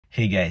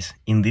Hey guys,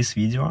 in this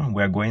video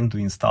we are going to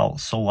install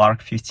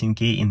Sol-Ark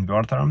 15K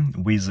inverter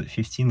with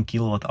 15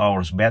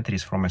 kWh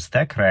batteries from a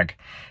Stackrack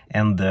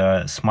and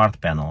a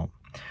smart panel.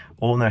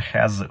 Owner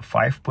has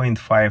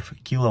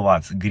 5.5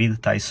 kilowatts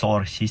grid-tie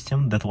solar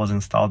system that was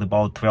installed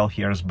about 12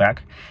 years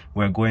back.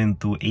 We are going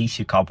to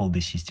AC couple the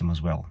system as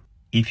well.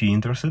 If you're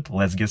interested,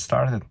 let's get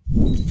started.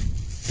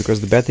 Because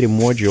the battery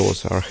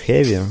modules are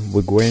heavy,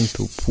 we're going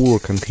to pour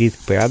concrete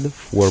pad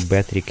for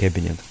battery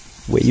cabinet.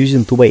 We're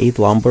using 2x8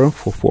 lumber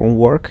for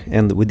formwork,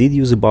 and we did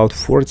use about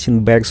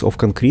 14 bags of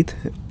concrete,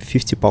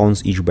 50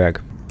 pounds each bag.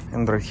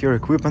 And right here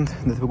equipment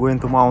that we're going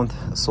to mount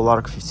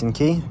Sol-Ark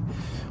 15K.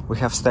 We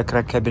have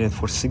Stackrack cabinet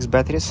for 6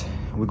 batteries.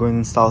 We're going to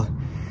install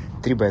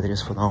 3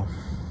 batteries for now.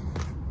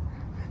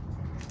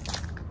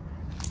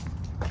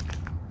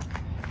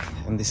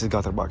 And this is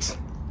gutter box.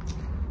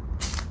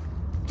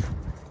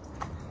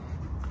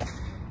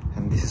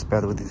 And this is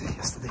pad we did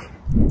yesterday.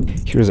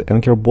 Here's the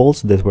anchor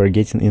bolts that we're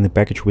getting in the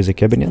package with the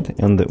cabinet,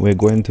 and we're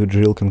going to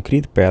drill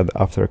concrete pad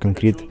after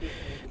concrete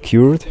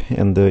cured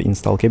and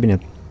install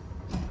cabinet.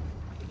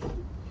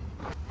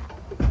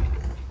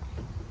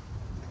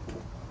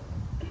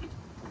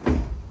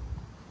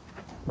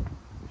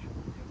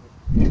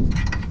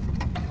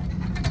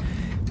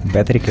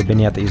 Battery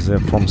cabinet is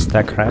from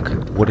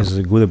Stackrack. What is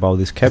good about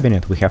this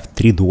cabinet? We have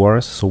 3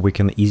 doors, so we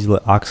can easily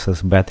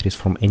access batteries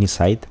from any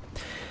side.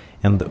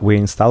 And we're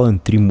installing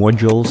 3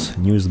 modules,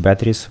 newest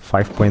batteries,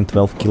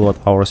 5.12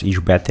 kilowatt-hours each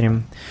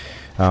battery.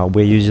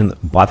 We're using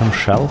bottom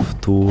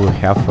shelf to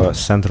have a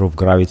center of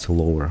gravity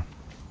lower.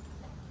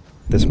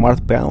 The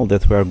smart panel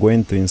that we are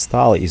going to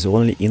install is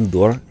only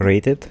indoor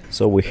rated,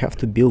 so we have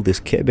to build this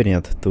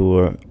cabinet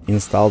to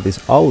install this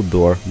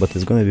outdoor, but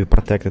it's going to be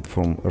protected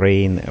from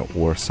rain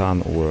or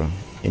sun or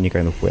any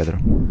kind of weather.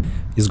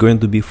 It's going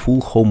to be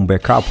full home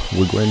backup.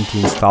 We're going to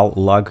install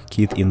lug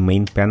kit in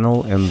main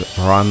panel and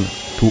run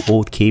 2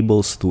 old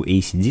cables to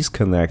AC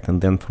disconnect,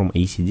 and then from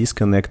AC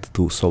disconnect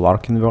to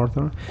Sol-Ark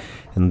inverter,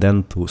 and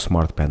then to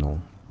smart panel.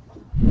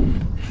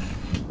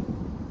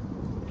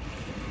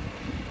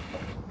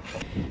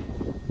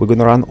 We're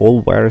gonna run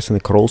all wires in a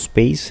crawl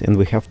space, and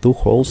we have 2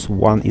 holes.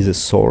 One is a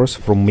source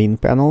from main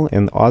panel,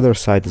 and other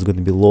side is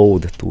gonna be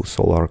load to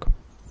Sol-Ark.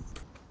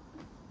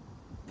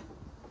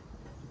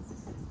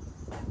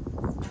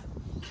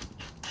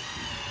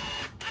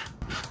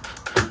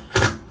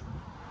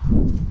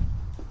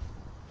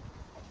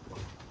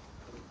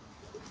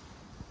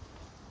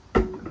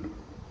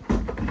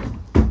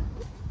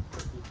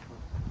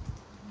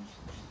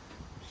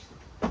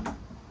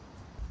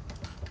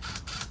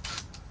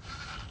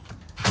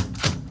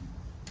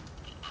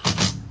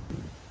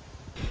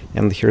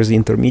 And here's the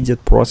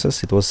intermediate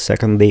process. It was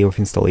 2nd day of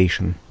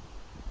installation.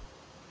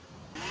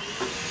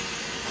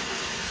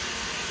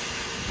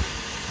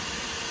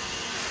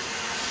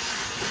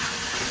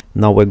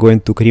 Now we're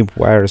going to crimp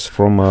wires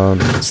from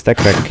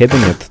Stackrack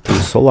cabinet to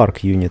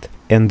Sol-Ark unit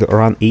and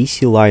run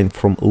AC line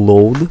from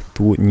load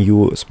to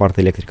new smart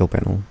electrical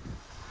panel.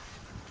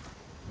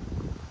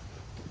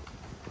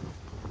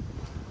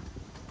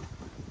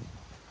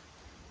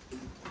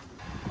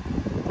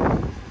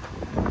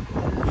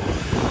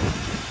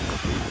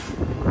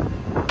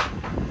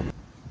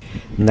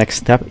 Next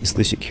step is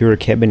to secure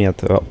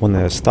cabinet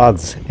on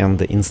studs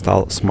and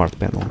install smart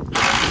panel.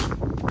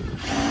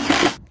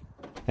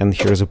 And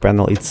here's the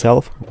panel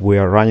itself. We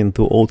are running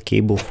 2 old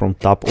cables from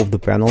top of the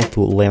panel to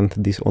land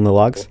this on the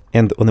lugs,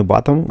 and on the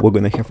bottom we're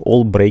gonna have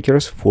all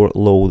breakers for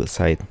load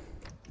side.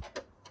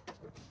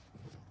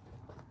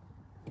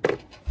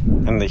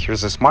 And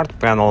here's the smart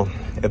panel.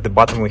 At the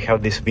bottom we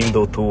have this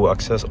window to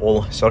access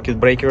all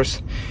circuit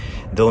breakers.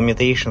 The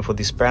limitation for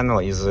this panel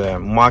is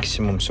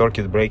maximum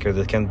circuit breaker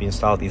that can be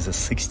installed is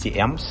 60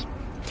 amps.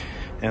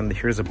 And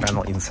here's the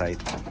panel inside.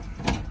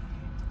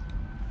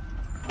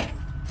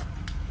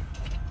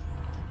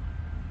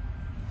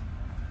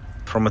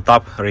 From the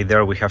top right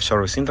there we have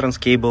service entrance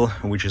cable,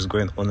 which is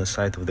going on the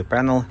side of the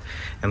panel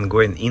and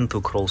going into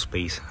crawl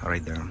space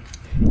right there.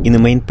 In the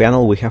main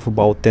panel we have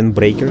about 10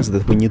 breakers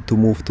that we need to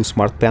move to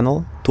smart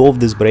panel. 2 of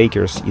these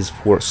breakers is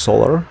for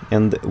solar,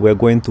 and we're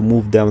going to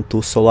move them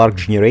to Sol-Ark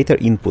generator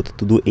input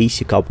to do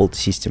AC coupled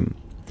system.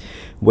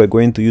 We're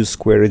going to use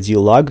square D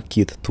lug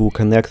kit to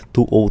connect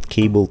 2 old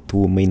cable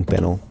to main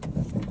panel.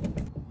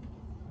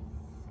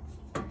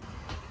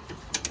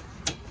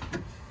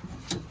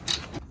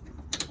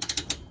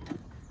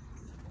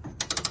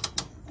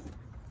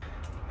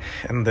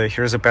 And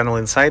here's a panel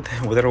inside.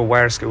 Whatever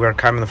wires were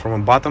coming from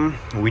the bottom,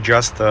 we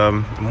just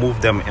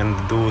move them and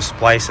do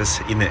splices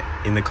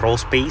in the crawl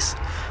space.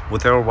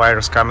 Whatever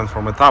wires coming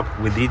from the top,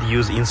 we did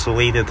use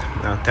insulated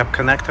tap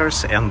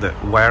connectors and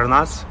wire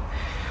nuts.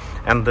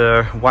 And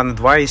one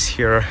advice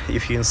here: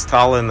 if you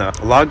install a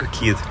lug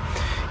kit,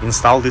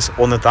 install this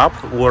on the top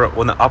or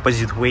on the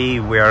opposite way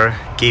where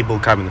cable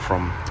coming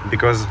from,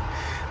 because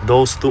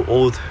those 2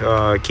 old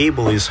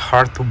cable is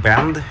hard to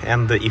bend,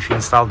 and if you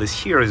install this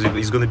here,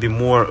 it's going to be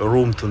more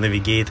room to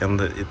navigate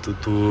and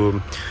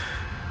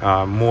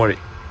more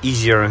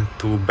easier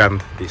to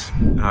bend this.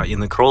 In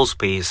the crawl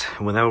space,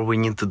 whenever we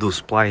need to do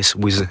splice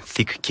with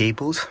thick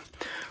cables,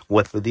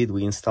 what we did,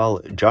 we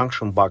installed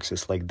junction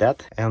boxes like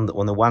that, and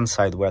on the one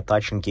side we're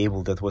attaching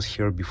cable that was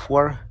here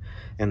before,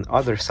 and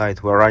other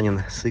side we're running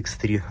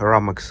 6.3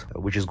 Ramex,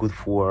 which is good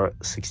for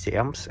 60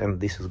 amps,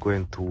 and this is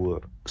going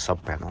to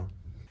sub panel.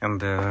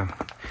 And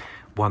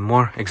one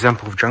more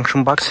example of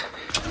junction box.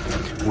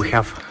 We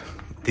have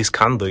this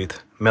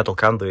conduit, metal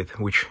conduit,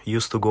 which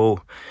used to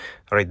go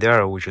right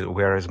there, which is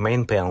where is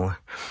main panel.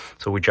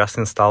 So we just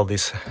installed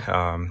this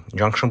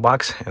junction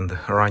box and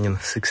running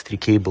 6.3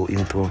 cable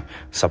into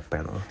sub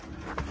panel.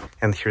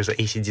 And here's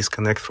the AC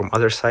disconnect from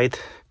other side.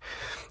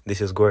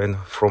 This is going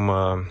from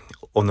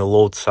on the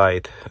load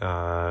side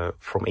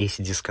from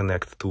AC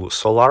disconnect to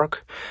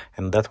Sol-Ark,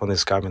 and that one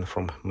is coming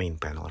from main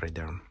panel right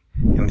there.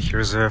 And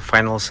here's the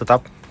final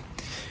setup.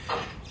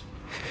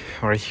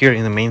 Right here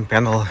in the main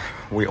panel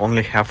we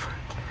only have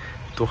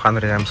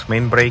 200 amps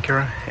main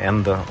breaker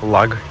and a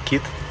lug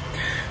kit.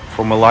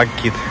 From a lug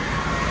kit,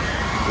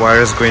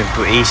 wire is going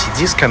to AC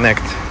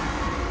disconnect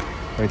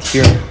right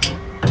here.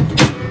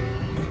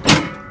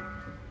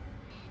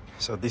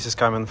 So this is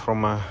coming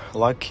from a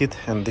lug kit,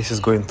 and this is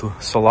going to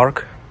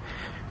Sol-Ark.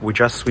 We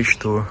just switched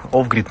to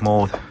off-grid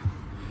mode.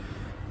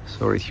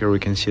 So right here we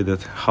can see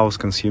that house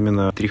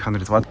consuming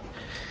 300 watt.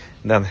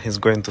 Then it's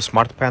going to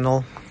smart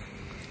panel,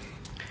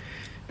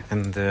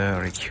 and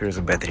right here is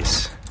the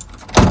batteries.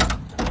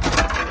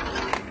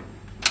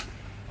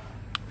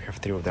 We have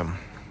 3 of them.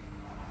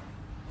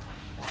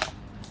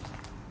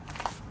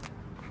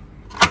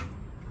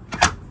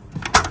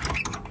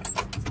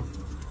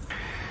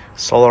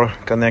 Solar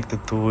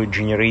connected to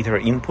generator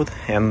input,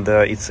 and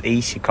it's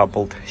AC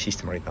coupled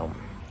system right now.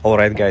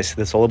 Alright guys,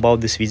 that's all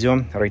about this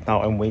video. Right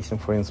now I'm waiting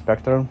for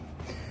inspector.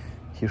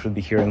 He should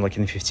be here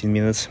in 15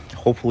 minutes.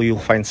 Hopefully you'll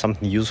find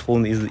something useful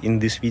in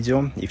this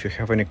video. If you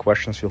have any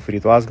questions, feel free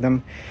to ask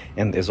them.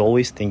 And as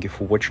always, thank you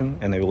for watching,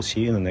 and I will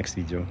see you in the next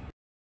video.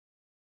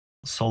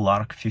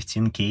 Sol-Ark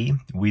 15K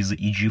with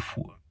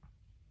EG4.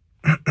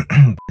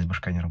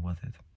 Башка не работает.